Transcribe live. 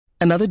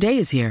Another day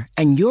is here,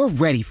 and you're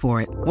ready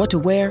for it. What to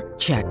wear?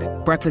 Check.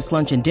 Breakfast,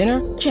 lunch, and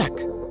dinner? Check.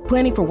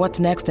 Planning for what's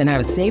next and how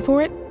to save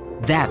for it?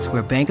 That's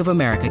where Bank of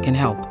America can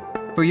help.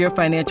 For your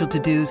financial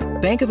to-dos,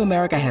 Bank of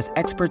America has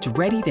experts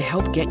ready to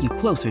help get you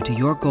closer to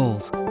your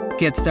goals.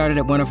 Get started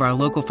at one of our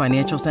local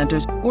financial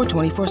centers or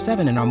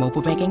 24/7 in our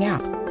mobile banking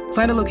app.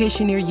 Find a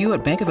location near you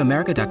at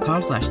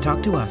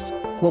bankofamerica.com/talktous.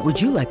 What would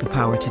you like the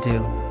power to do?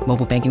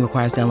 Mobile banking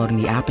requires downloading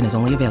the app and is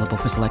only available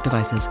for select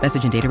devices.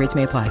 Message and data rates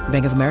may apply.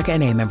 Bank of America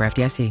N.A., member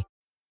FDIC.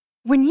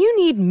 When you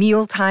need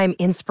mealtime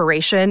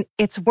inspiration,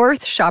 it's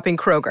worth shopping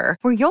Kroger,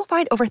 where you'll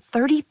find over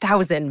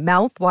 30,000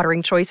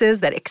 mouth-watering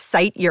choices that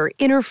excite your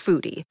inner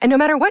foodie. And no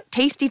matter what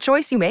tasty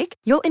choice you make,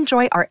 you'll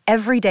enjoy our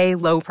everyday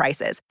low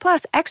prices,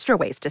 plus extra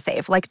ways to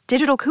save, like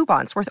digital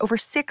coupons worth over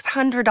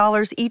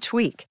 $600 each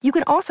week. You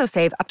can also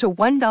save up to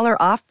 $1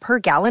 off per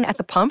gallon at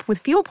the pump with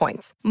fuel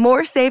points.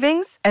 More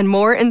savings and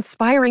more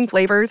inspiring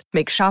flavors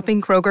make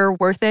shopping Kroger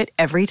worth it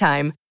every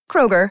time.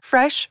 Kroger,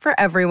 fresh for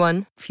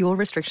everyone. Fuel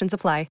restrictions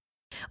apply.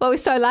 Well, we're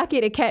so lucky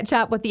to catch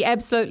up with the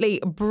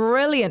absolutely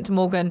brilliant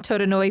Morgan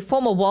Turinui,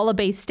 former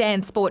Wallaby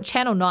Stan Sport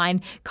Channel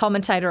 9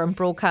 commentator and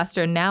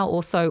broadcaster, and now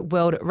also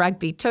World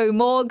Rugby 2.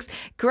 Morgs,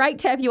 great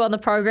to have you on the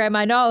program.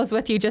 I know I was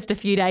with you just a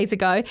few days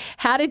ago.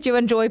 How did you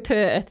enjoy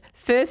Perth?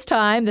 First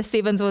time the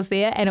Sevens was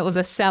there and it was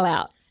a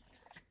sellout.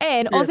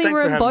 And Aussie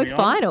were in both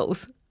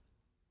finals.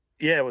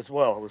 Yeah, it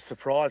was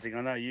surprising.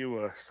 I know you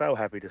were so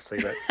happy to see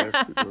that,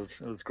 Chris.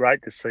 It was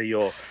great to see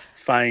your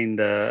feigned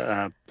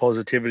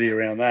positivity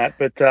around that.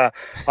 But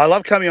I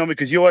love coming on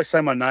because you always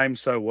say my name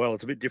so well.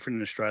 It's a bit different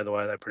in Australia the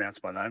way they pronounce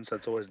my name, so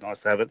it's always nice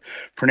to have it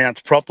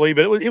pronounced properly.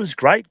 But it was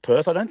great,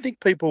 Perth. I don't think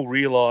people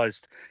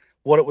realised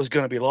what it was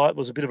going to be like. It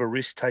was a bit of a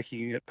risk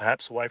taking it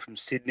perhaps away from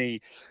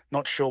Sydney.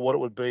 Not sure what it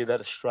would be, that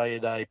Australia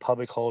Day,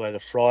 public holiday, the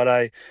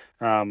Friday.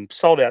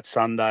 Sold out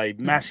Sunday,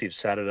 massive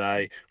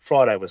Saturday.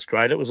 Friday was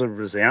great. It was a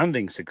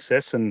resounding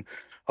success, and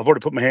I've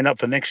already put my hand up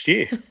for next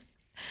year.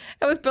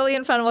 It was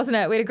brilliant fun, wasn't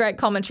it? We had a great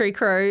commentary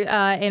crew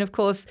and, of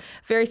course,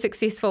 very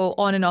successful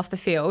on and off the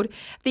field.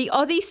 The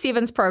Aussie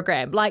Sevens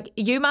program,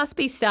 you must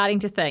be starting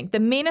to think. The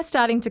men are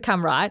starting to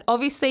come right.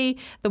 Obviously,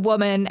 the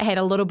women had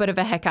a little bit of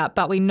a hiccup,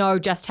 but we know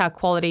just how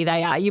quality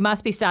they are. You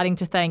must be starting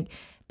to think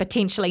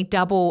potentially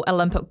double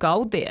Olympic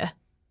gold there.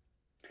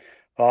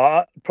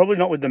 Probably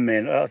not with the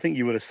men. I think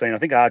you would have seen, I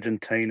think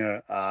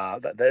Argentina,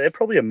 they're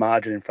probably a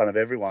margin in front of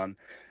everyone.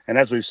 And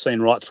as we've seen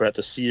right throughout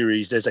the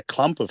series, there's a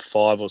clump of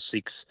 5 or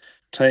 6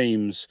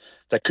 teams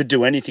that could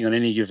do anything on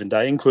any given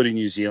day, including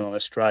New Zealand,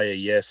 Australia,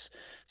 yes.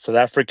 South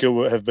Africa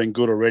have been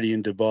good already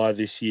in Dubai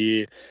this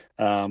year.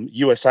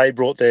 USA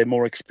brought their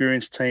more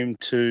experienced team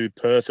to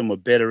Perth and were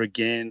better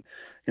again.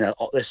 You know,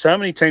 there's so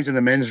many teams in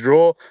the men's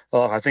draw.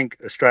 I think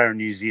Australia and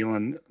New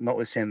Zealand,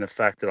 notwithstanding the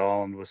fact that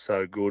Ireland was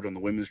so good on the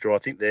women's draw, I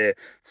think they're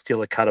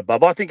still a cut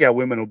above. I think our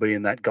women will be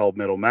in that gold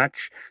medal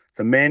match.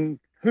 The men,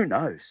 who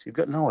knows? You've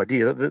got no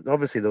idea.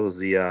 Obviously, there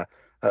was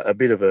a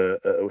bit of a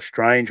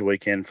strange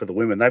weekend for the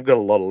women. They've got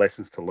a lot of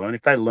lessons to learn.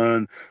 If they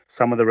learn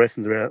some of the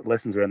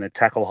lessons around their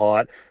tackle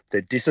height,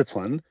 their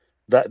discipline,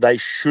 that they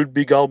should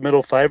be gold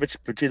medal favourites.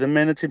 But the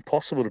men, it's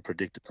impossible to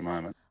predict at the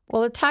moment.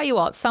 Well, I'll tell you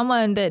what,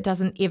 someone that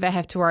doesn't ever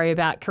have to worry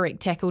about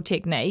correct tackle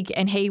technique,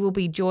 and he will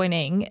be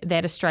joining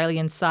that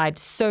Australian side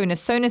soon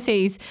as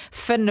he's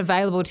fit and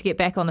available to get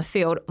back on the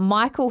field.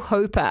 Michael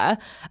Hooper,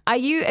 are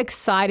you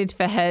excited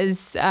for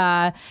his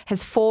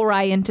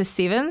foray into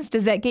sevens?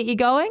 Does that get you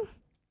going?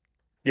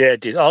 Yeah,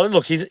 it did. Oh,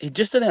 look, he's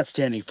just an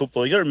outstanding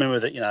footballer. You got to remember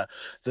that,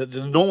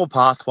 the normal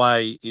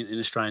pathway in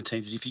Australian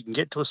teams is if you can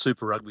get to a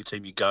Super Rugby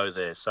team, you go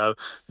there. So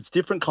it's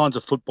different kinds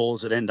of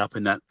footballers that end up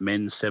in that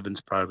men's sevens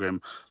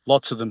program.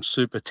 Lots of them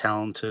super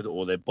talented,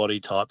 or their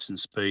body types and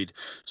speed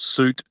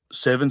suit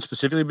sevens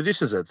specifically. But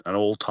this is an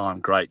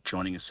all-time great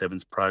joining a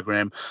sevens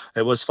program.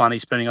 It was funny I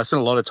spent a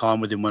lot of time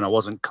with him when I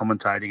wasn't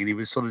commentating, and he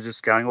was sort of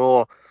just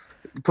going,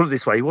 put it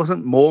this way, he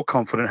wasn't more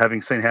confident,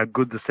 having seen how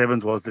good the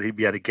sevens was, that he'd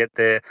be able to get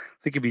there.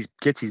 I think if he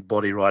gets his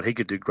body right, he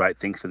could do great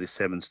things for this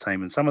sevens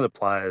team. And some of the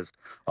players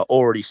are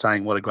already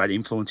saying what a great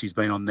influence he's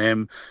been on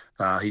them.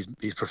 His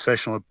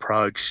professional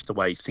approach, the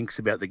way he thinks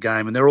about the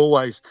game. And they're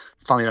always,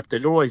 funny enough,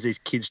 they're always these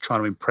kids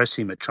trying to impress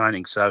him at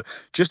training. So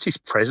just his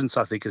presence,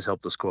 I think, has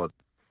helped the squad.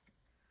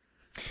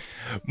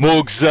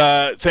 Morgs,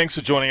 thanks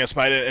for joining us,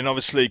 mate. And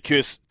obviously,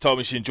 Kirst told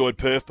me she enjoyed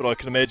Perth, but I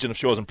can imagine if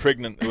she wasn't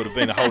pregnant, it would have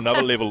been a whole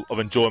nother level of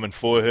enjoyment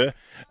for her.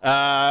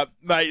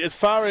 Mate, as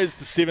far as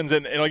the sevens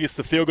and I guess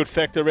the feel-good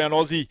factor around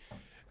Aussie,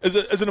 is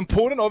it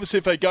important? Obviously,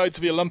 if they go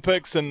to the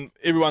Olympics and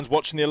everyone's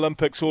watching the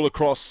Olympics all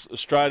across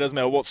Australia, doesn't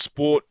matter what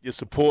sport you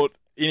support,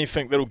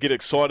 anything that'll get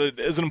excited.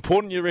 Is it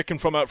important, you reckon,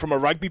 from a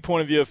rugby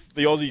point of view, if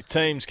the Aussie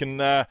teams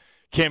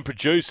can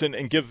produce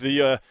and give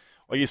the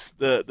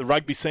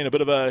rugby scene a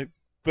bit of a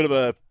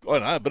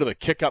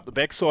kick up the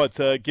backside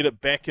to get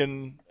it back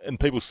in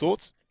people's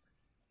thoughts?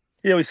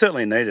 Yeah, we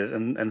certainly need it.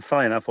 And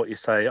funny enough, what you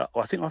say,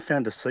 I think I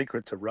found a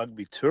secret to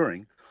rugby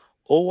touring.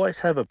 Always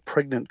have a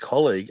pregnant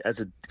colleague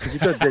because you've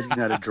got a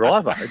designated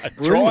driver. It's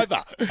brilliant.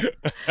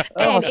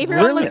 And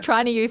everyone was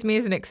trying to use me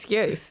as an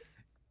excuse.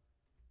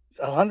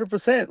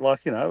 100%.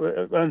 Like,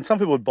 and some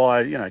people would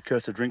buy,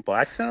 Curse a drink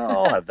by accident.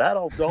 Oh, I'll have that.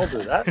 I'll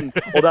do that. And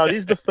although it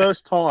is the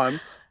first time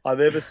I've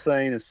ever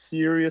seen a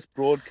serious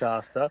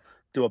broadcaster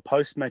do a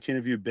post-match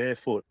interview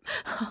barefoot.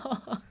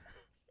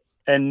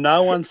 And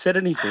no one said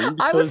anything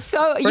because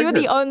you were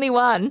the only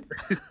one.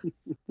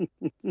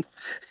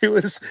 it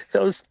was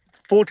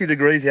 40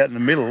 degrees out in the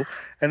middle,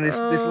 and this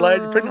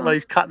pregnant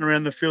lady's cutting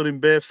around the field in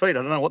bare feet. I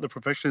don't know what the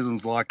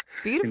professionalism's like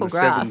Beautiful in the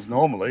grass. sevens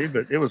normally,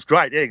 but it was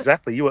great. Yeah,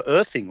 exactly. You were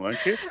earthing,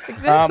 weren't you?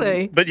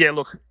 Exactly. But yeah,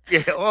 look,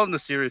 on the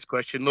serious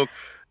question, look,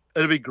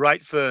 it'll be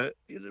great for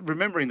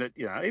remembering that,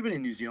 even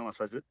in New Zealand, I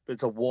suppose,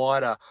 there's a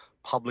wider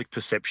public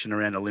perception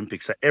around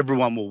Olympics that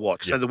everyone will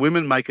watch. Yep. So the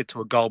women make it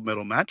to a gold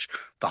medal match.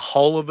 The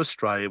whole of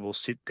Australia will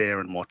sit there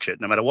and watch it,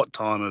 no matter what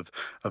time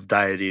of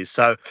day it is.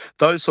 So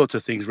those sorts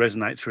of things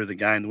resonate through the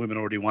game. The women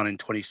already won in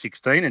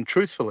 2016. And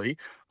truthfully,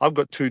 I've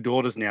got two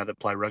daughters now that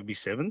play rugby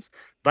sevens.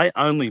 They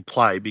only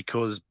play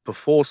because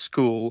before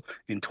school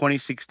in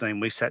 2016,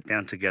 we sat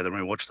down together and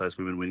we watched those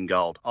women win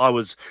gold. I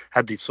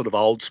had this sort of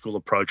old school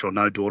approach, or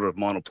no daughter of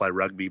mine will play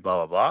rugby,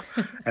 blah, blah,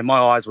 blah. And my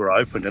eyes were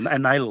opened,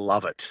 and they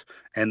love it.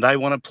 And they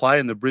want to play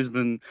in the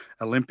Brisbane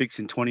Olympics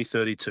in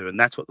 2032. And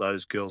that's what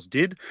those girls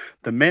did.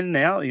 The men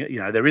now,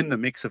 they're in the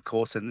mix, of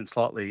course, and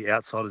slightly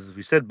outsiders, as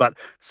we said, but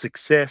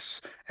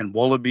success and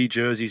Wallaby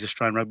jerseys,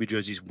 Australian rugby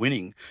jerseys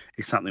winning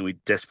is something we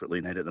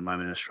desperately need at the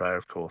moment in Australia,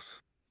 of course.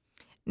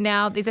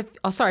 Now,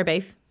 sorry,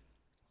 Beef.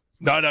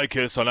 No,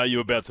 Curtis, I know you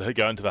were about to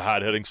go into the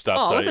hard-hitting stuff.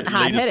 Oh, so it wasn't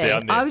lead us down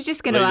hard-hitting. there. I was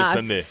just going to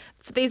ask.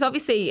 So there's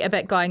obviously a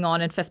bit going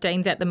on in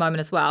 15s at the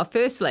moment as well.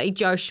 Firstly,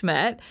 Joe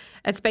Schmidt.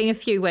 It's been a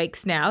few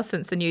weeks now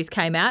since the news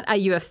came out. Are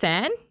you a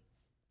fan?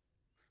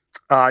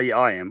 Yeah,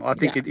 I am. I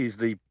think it is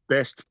the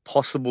best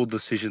possible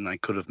decision they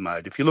could have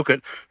made. If you look at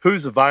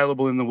who's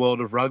available in the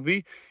world of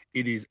rugby,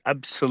 it is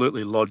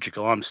absolutely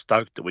logical. I'm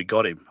stoked that we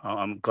got him.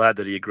 I'm glad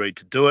that he agreed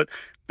to do it.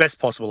 Best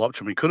possible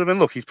option we could have. And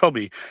look, he's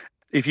probably,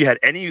 if you had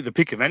the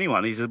pick of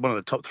anyone, he's one of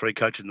the top 3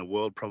 coaches in the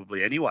world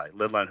probably anyway,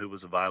 let alone who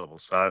was available.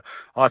 So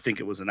I think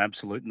it was an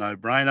absolute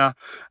no-brainer.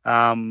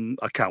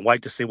 I can't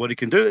wait to see what he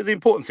can do. The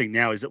important thing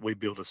now is that we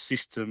build a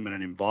system and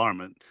an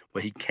environment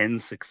where he can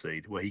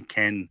succeed, where he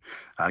can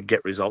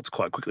get results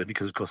quite quickly,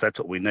 because, of course, that's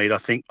what we need. I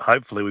think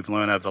hopefully we've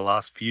learned over the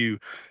last few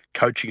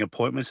coaching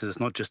appointments,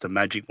 it's not just a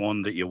magic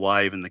wand that you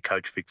wave and the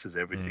coach fixes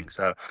everything.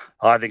 So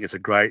I think it's a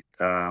great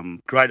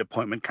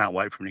appointment. Can't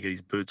wait for him to get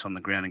his boots on the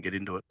ground and get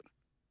into it.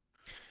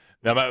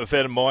 Now, mate, with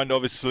that in mind,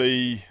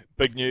 obviously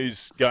big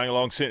news going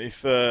along, certainly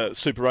for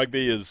Super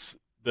Rugby, is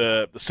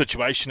the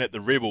situation at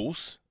the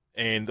Rebels.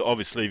 And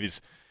obviously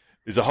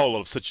there's a whole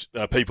lot of such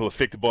people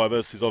affected by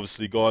this. There's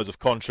obviously guys with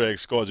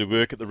contracts, guys who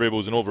work at the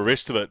Rebels and all the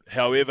rest of it.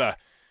 However,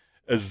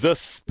 is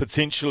this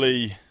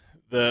potentially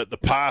the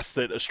pass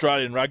that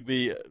Australian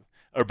rugby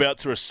are about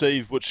to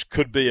receive, which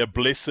could be a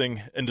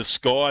blessing in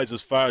disguise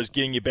as far as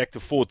getting you back to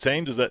 4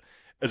 teams? Is it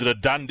a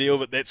done deal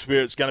that that's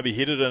where it's going to be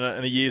headed in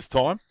a year's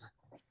time?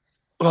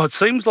 Well, it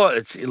seems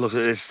like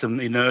there's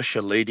some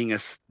inertia leading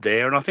us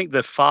there. And I think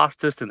the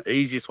fastest and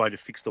easiest way to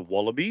fix the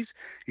Wallabies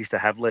is to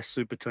have less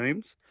super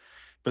teams.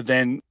 But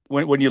then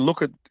when you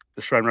look at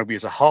Australian rugby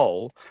as a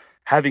whole,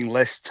 having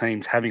less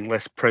teams, having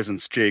less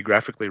presence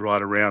geographically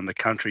right around the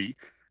country,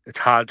 it's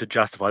hard to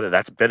justify that.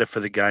 That's better for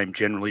the game,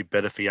 generally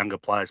better for younger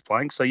players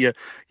playing. So you're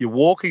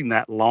walking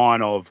that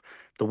line of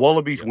the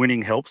Wallabies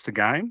winning helps the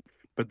game.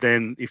 But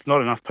then if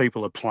not enough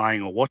people are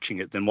playing or watching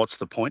it, then what's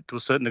the point to a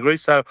certain degree?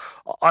 So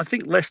I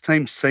think less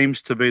teams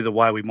seems to be the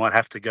way we might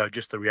have to go,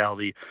 just the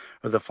reality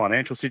of the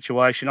financial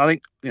situation. I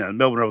think,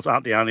 Melbourne Rebels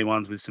aren't the only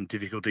ones with some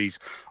difficulties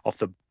off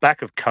the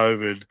back of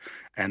COVID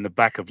and the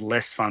back of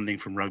less funding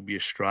from Rugby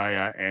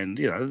Australia and,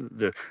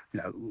 the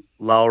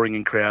lowering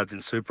in crowds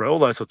in Super, all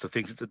those sorts of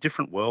things. It's a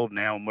different world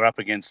now, and we're up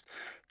against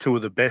two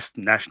of the best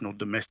national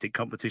domestic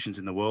competitions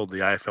in the world, the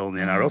AFL and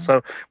the NRL.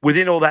 So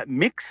within all that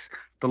mix,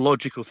 the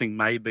logical thing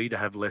may be to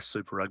have less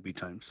Super Rugby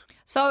teams.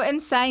 So in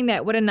saying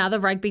that, would another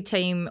rugby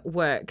team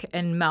work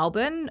in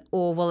Melbourne,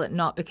 or will it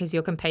not because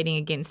you're competing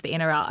against the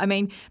NRL? I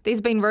mean,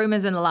 there's been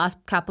rumours in the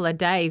last couple of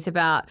days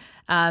about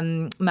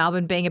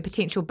Melbourne being a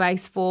potential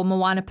base for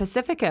Moana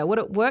Pacifica. Would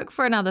it work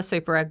for another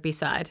Super Rugby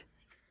side?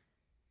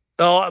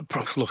 Oh,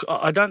 look,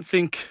 I don't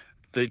think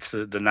it's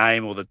the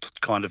name or the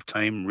kind of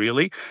team,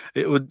 really.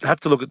 It would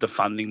have to look at the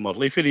funding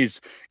model. If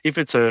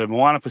it's a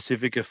Moana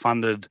Pacifica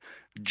funded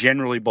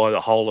generally by the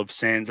whole of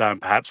Sansa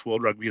and perhaps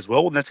World Rugby as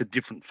well, and that's a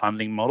different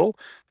funding model.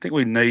 I think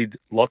we need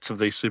lots of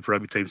these Super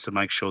Rugby teams to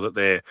make sure that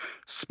they're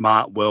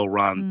smart,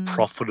 well-run,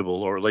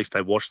 profitable, or at least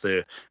they wash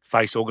their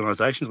face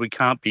organisations. We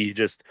can't be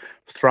just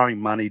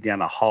throwing money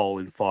down a hole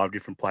in 5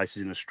 different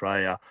places in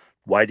Australia,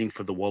 waiting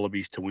for the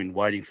Wallabies to win,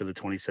 waiting for the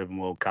 27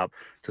 World Cup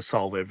to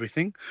solve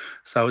everything.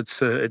 So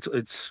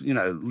it's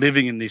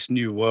living in this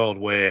new world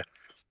where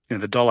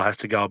the dollar has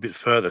to go a bit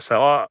further.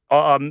 So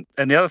and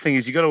the other thing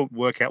is you've got to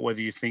work out whether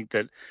you think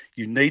that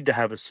you need to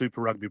have a Super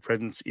Rugby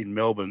presence in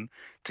Melbourne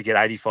to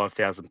get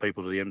 85,000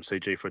 people to the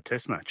MCG for a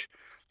test match.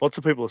 Lots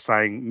of people are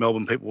saying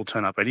Melbourne people will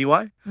turn up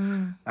anyway.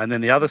 And then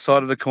the other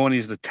side of the coin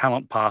is the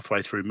talent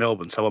pathway through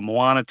Melbourne. So a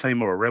Moana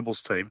team or a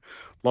Rebels team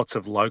lots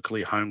of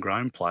locally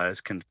homegrown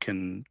players can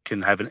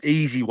have an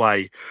easy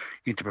way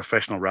into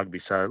professional rugby.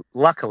 So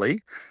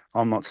luckily,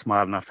 I'm not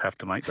smart enough to have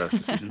to make those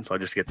decisions. I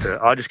just get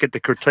to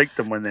critique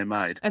them when they're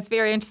made. It's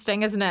very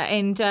interesting, isn't it?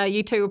 And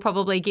you two will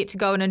probably get to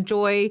go and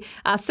enjoy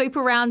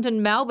Super Round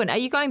in Melbourne. Are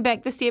you going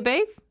back this year,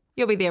 Beav?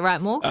 You'll be there,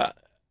 right, Morgs?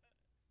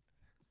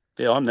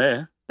 Yeah, I'm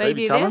there. Beav,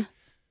 you coming?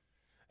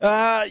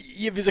 there?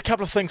 Yeah, there's a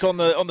couple of things on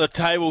the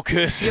table,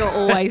 Chris. You're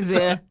always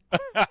there.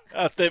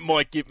 That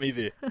might get me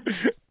there.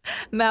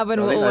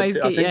 Melbourne will always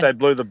get you. I think they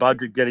blew the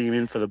budget getting him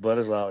in for the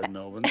Bledisloe in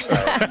Melbourne. So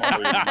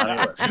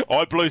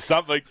I blew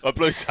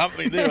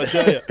something there, I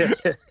tell you.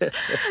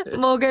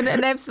 Morgan,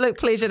 an absolute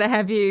pleasure to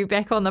have you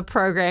back on the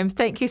program.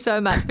 Thank you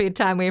so much for your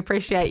time. We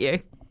appreciate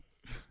you.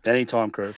 Anytime, crew.